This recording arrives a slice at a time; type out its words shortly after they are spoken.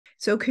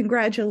So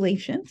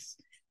congratulations,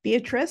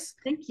 Beatrice.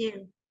 Thank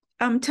you.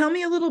 Tell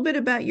me a little bit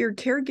about your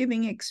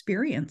caregiving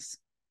experience.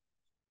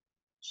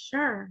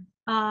 Sure.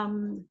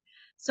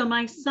 So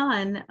my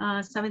son,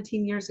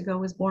 17 years ago,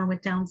 was born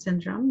with Down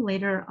syndrome,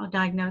 later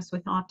diagnosed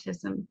with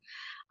autism.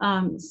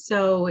 I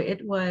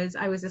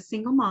was a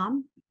single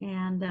mom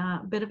and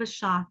a bit of a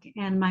shock.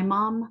 And my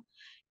mom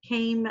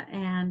came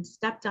and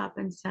stepped up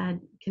and said,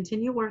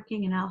 continue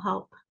working and I'll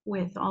help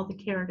with all the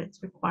care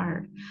that's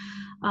required.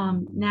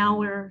 Now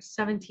we're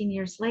 17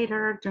 years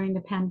later during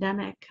the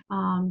pandemic.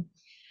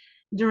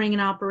 During an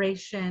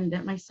operation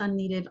that my son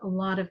needed a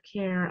lot of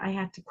care, I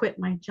had to quit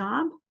my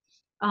job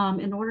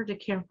in order to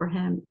care for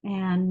him.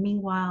 And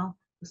meanwhile,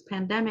 it was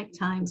pandemic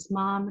times,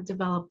 mom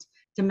developed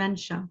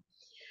dementia.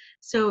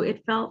 So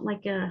it felt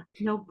like a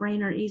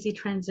no-brainer, easy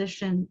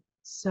transition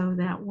so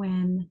that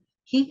when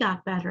he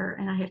got better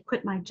and I had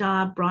quit my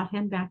job, brought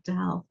him back to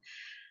health,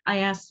 I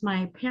asked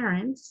my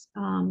parents,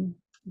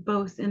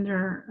 both in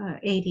their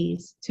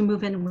 80s, to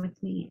move in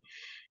with me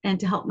and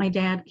to help my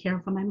dad care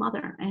for my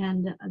mother.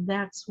 And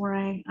that's where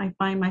I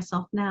find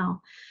myself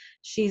now.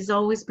 She's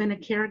always been a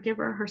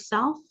caregiver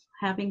herself,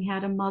 having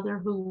had a mother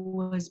who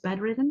was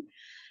bedridden.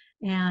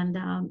 And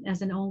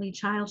as an only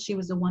child, she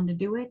was the one to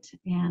do it.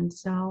 And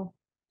so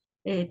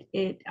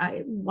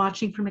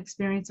watching from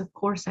experience, of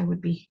course, I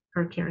would be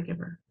her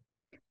caregiver.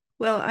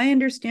 Well, I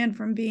understand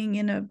from being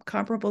in a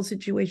comparable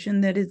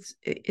situation that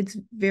it's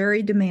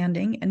very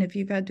demanding. And if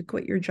you've had to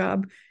quit your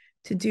job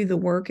to do the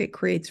work, it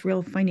creates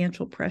real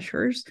financial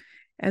pressures,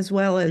 as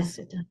well as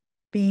Yes,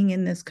 being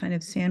in this kind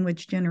of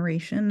sandwich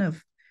generation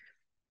of.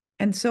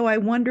 And so I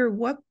wonder,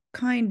 what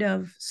kind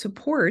of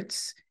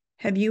supports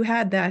have you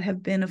had that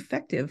have been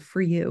effective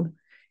for you?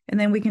 And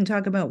then we can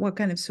talk about what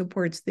kind of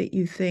supports that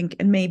you think,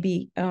 and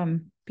maybe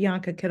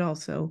Bianca could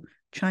also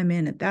chime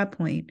in at that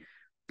point,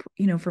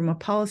 from a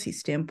policy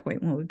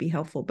standpoint, what would be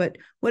helpful. But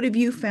what have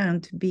you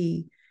found to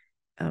be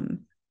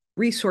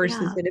resources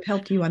yeah. that have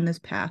helped you on this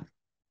path?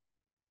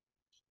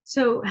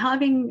 So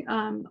having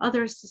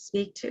others to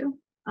speak to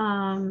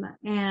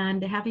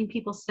and having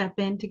people step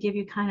in to give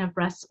you kind of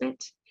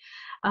respite.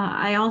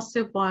 I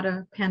also bought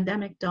a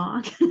pandemic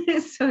dog,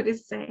 so to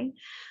say,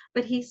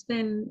 but he's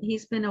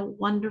been a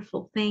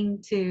wonderful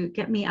thing to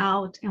get me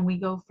out, and we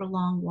go for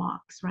long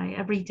walks, right?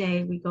 Every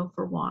day we go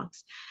for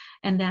walks,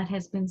 and that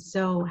has been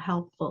so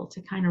helpful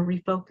to kind of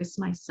refocus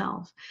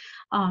myself.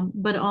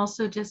 But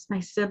also just my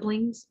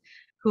siblings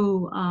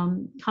who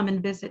come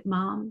and visit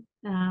mom,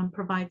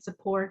 provide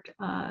support,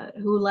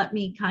 who let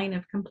me kind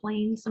of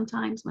complain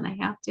sometimes when I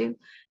have to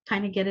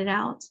kind of get it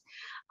out.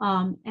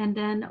 And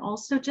then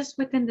also just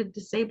within the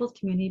disabled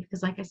community,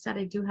 because like I said,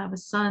 I do have a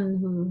son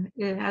who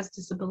has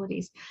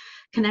disabilities,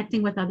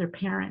 connecting with other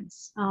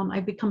parents.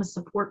 I've become a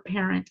support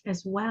parent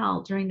as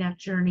well during that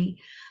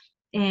journey.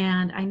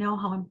 And I know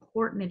how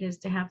important it is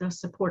to have those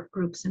support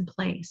groups in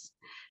place.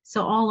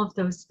 So all of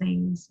those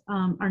things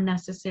are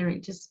necessary,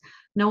 just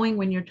knowing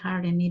when you're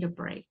tired and need a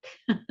break.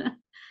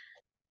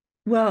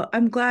 Well,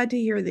 I'm glad to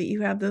hear that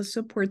you have those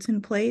supports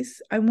in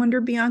place. I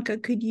wonder, Bianca,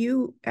 could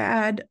you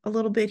add a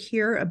little bit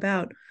here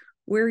about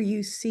where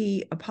you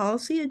see a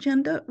policy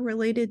agenda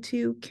related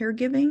to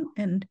caregiving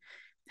and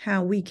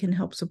how we can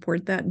help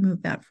support that and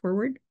move that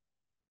forward?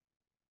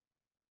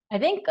 I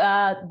think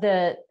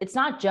it's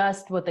not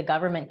just what the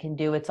government can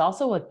do, it's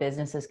also what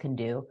businesses can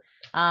do.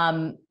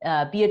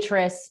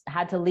 Beatrice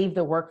had to leave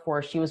the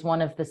workforce. She was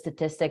one of the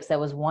statistics that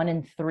was 1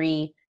 in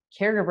 3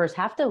 caregivers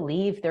have to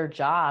leave their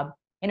job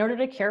in order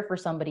to care for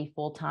somebody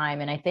full time.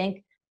 And I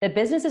think that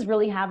businesses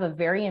really have a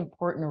very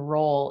important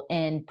role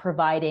in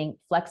providing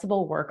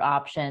flexible work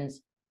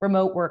options,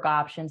 remote work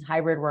options,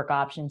 hybrid work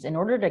options in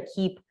order to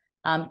keep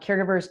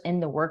caregivers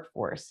in the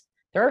workforce.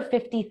 There are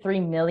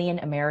 53 million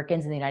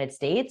Americans in the United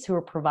States who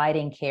are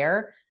providing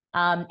care.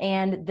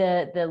 And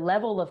the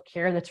level of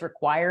care that's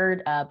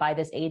required by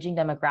this aging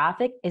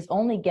demographic is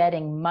only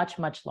getting much,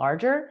 much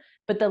larger,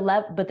 but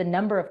the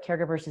number of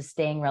caregivers is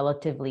staying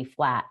relatively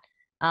flat.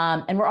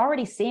 And we're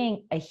already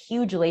seeing a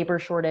huge labor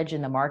shortage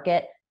in the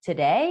market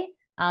today,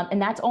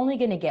 and that's only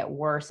going to get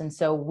worse. And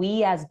so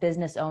we as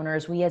business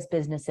owners, we as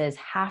businesses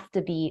have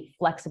to be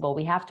flexible.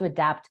 We have to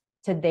adapt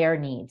to their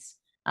needs.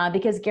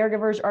 Because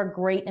caregivers are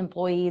great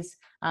employees.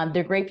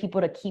 They're great people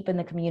to keep in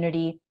the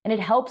community, and it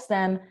helps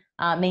them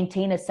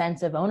maintain a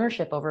sense of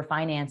ownership over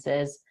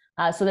finances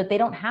so that they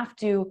don't have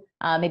to,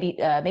 maybe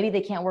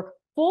they can't work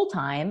full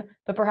time,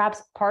 but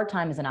perhaps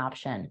part-time is an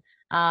option.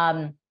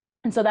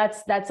 And so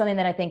that's something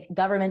that I think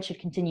government should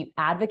continue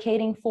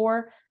advocating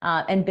for,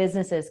 and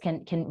businesses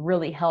can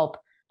really help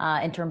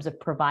in terms of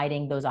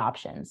providing those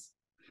options.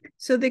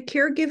 So the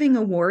Caregiving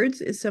Awards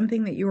is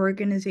something that your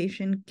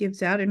organization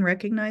gives out and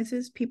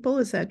recognizes people.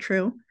 Is that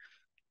true?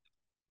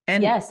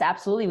 And yes,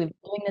 absolutely. We've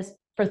been doing this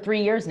for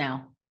 3 years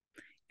now.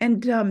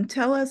 And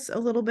tell us a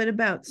little bit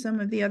about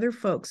some of the other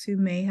folks who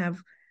may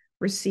have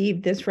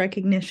received this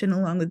recognition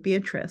along with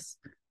Beatrice.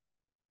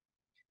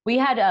 We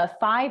had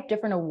 5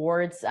 different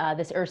awards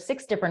or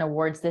 6 different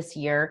awards this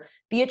year.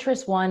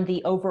 Beatrice won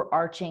the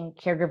overarching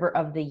Caregiver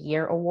of the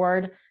Year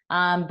award.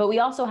 But we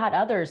also had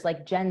others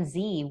like Gen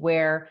Z,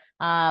 where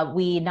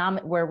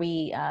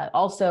we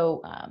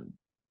also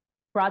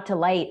brought to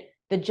light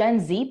the Gen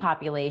Z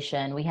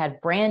population. We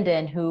had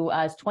Brandon, who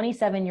is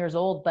 27 years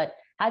old, but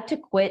had to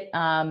quit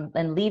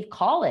and leave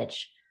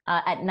college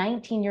at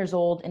 19 years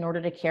old in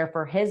order to care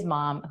for his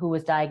mom, who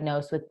was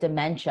diagnosed with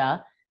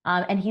dementia.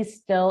 And he's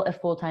still a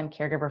full-time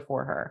caregiver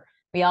for her.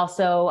 We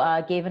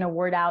also gave an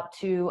award out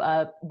to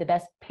the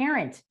best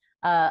parent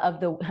of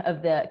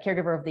the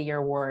Caregiver of the Year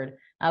award,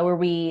 where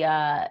we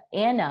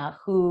Anna,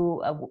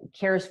 who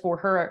cares for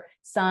her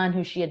son,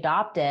 who she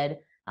adopted,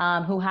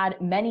 who had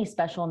many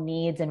special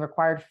needs and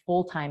required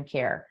full-time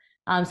care.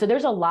 So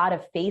there's a lot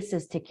of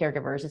faces to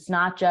caregivers. It's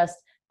not just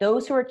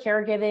those who are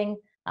caregiving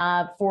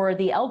for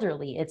the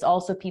elderly. It's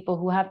also people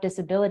who have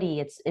disability.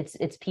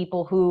 It's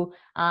people who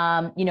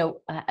had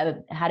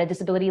a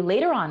disability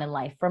later on in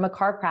life from a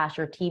car crash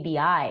or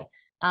TBI.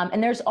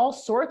 And there's all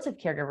sorts of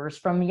caregivers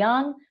from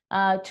young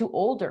to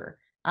older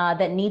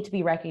that need to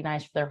be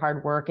recognized for their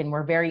hard work. And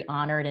we're very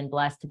honored and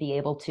blessed to be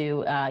able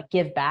to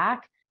give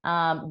back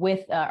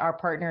with our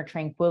partner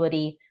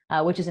Tranquility,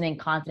 which is an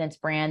incontinence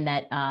brand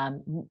that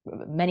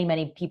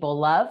many people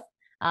love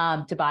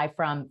to buy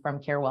from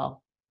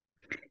Carewell.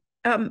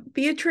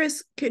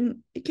 Beatrice,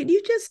 can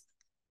you just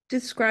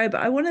describe,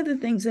 one of the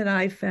things that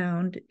I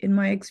found in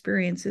my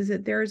experience is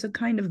that there is a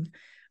kind of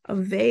a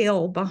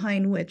veil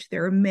behind which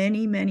there are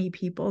many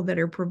people that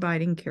are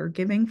providing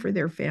caregiving for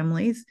their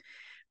families.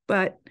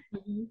 But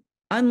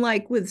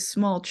unlike with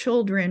small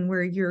children,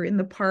 where you're in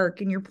the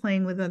park and you're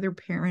playing with other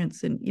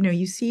parents and,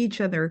 you see each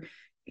other,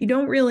 you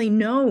don't really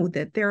know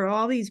that there are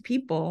all these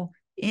people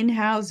in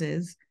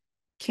houses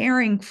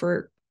caring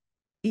for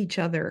each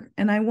other.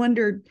 And I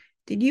wondered,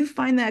 did you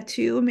find that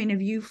too? I mean,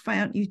 have you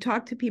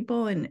talk to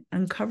people and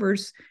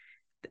uncovers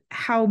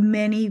how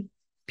many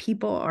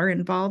people are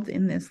involved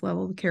in this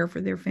level of care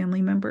for their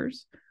family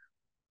members?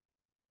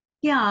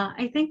 Yeah,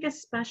 I think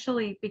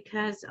especially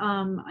because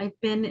I've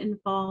been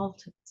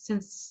involved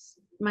since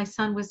my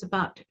son was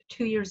about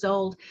 2 years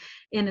old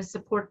in a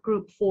support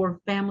group for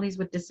families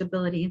with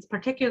disabilities,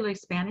 particularly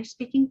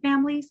Spanish-speaking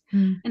families.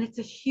 And it's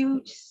a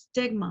huge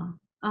stigma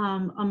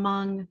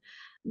among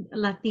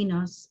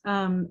Latinos,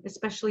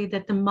 especially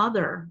that the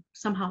mother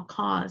somehow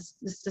caused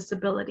this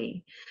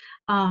disability.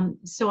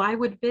 So I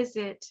would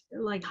visit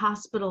like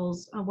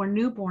hospitals where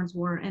newborns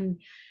were and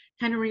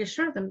kind of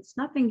reassure them it's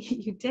nothing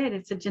you did,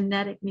 it's a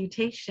genetic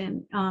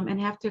mutation, and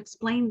have to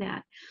explain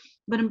that.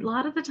 But a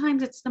lot of the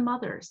times it's the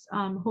mothers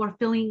who are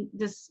feeling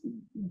this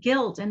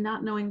guilt and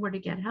not knowing where to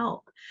get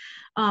help.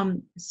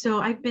 So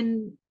I've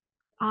been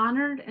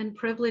honored and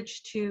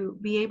privileged to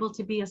be able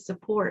to be a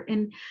support.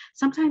 And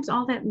sometimes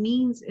all that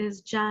means is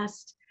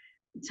just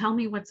tell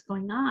me what's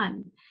going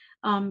on.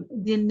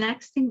 The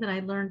next thing that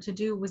I learned to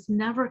do was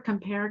never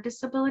compare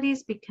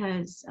disabilities,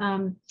 because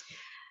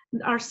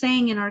our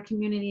saying in our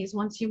community is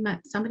once you've met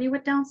somebody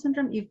with Down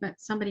syndrome, you've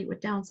met somebody with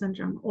Down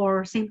syndrome,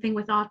 or same thing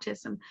with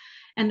autism.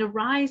 And the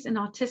rise in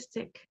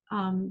autistic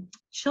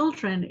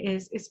children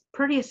is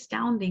pretty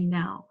astounding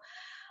now.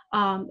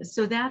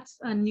 So that's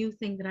a new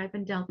thing that I've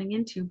been delving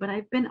into, but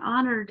I've been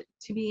honored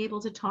to be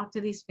able to talk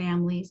to these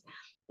families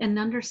and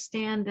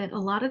understand that a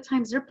lot of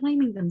times they're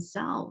blaming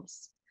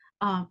themselves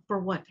for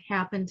what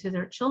happened to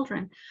their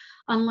children.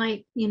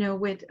 Unlike,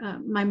 with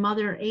my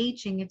mother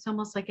aging, it's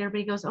almost like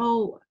everybody goes,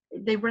 oh,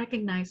 they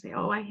recognize it.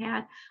 Oh, I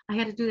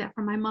had to do that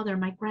for my mother,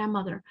 my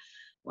grandmother.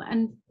 Well,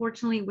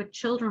 unfortunately, with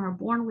children who are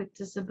born with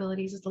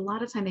disabilities, it's a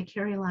lot of time they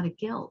carry a lot of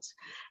guilt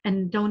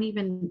and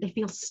they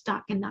feel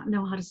stuck and not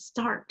know how to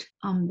start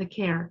the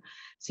care.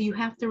 So you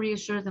have to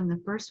reassure them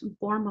that first and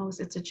foremost,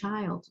 it's a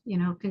child,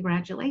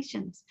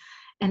 congratulations.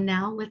 And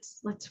now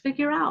let's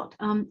figure out,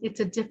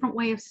 it's a different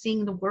way of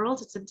seeing the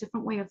world. It's a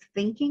different way of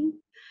thinking.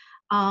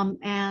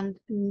 And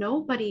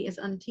nobody is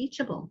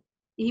unteachable.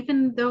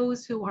 Even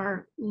those who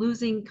are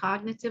losing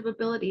cognitive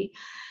ability,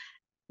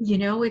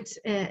 it's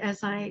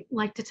as I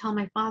like to tell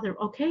my father,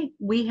 okay,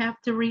 we have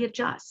to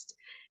readjust.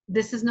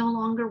 This is no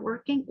longer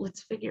working.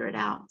 Let's figure it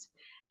out.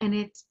 And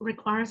it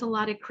requires a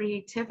lot of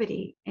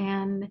creativity.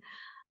 And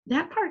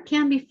that part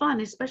can be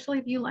fun, especially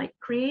if you like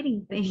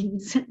creating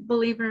things,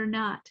 believe it or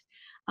not.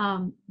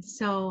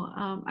 So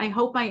I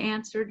hope I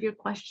answered your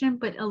question,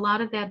 but a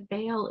lot of that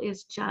veil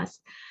is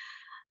just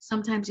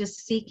sometimes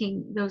just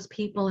seeking those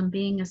people and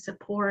being a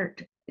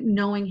support,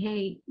 knowing,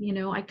 hey,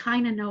 I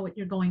kind of know what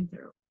you're going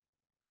through.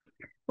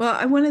 Well,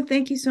 I want to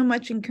thank you so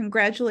much and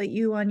congratulate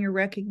you on your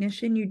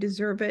recognition. You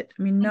deserve it.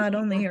 I mean, not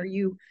only are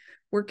you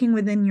working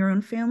within your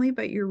own family,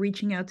 but you're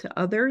reaching out to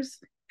others.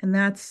 And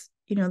that's,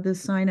 the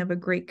sign of a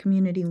great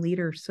community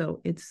leader.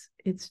 So it's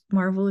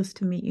marvelous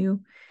to meet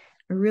you.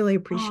 I really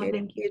appreciate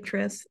it,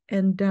 Beatrice.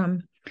 And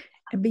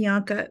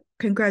Bianca,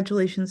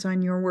 congratulations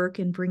on your work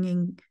in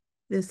bringing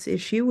this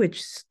issue,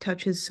 which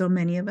touches so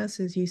many of us,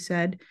 as you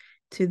said,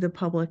 to the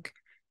public.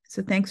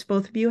 So thanks,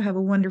 both of you. Have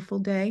a wonderful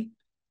day.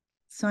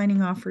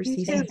 Signing off for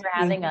season 3. Thanks for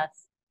having us.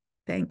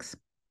 Thanks.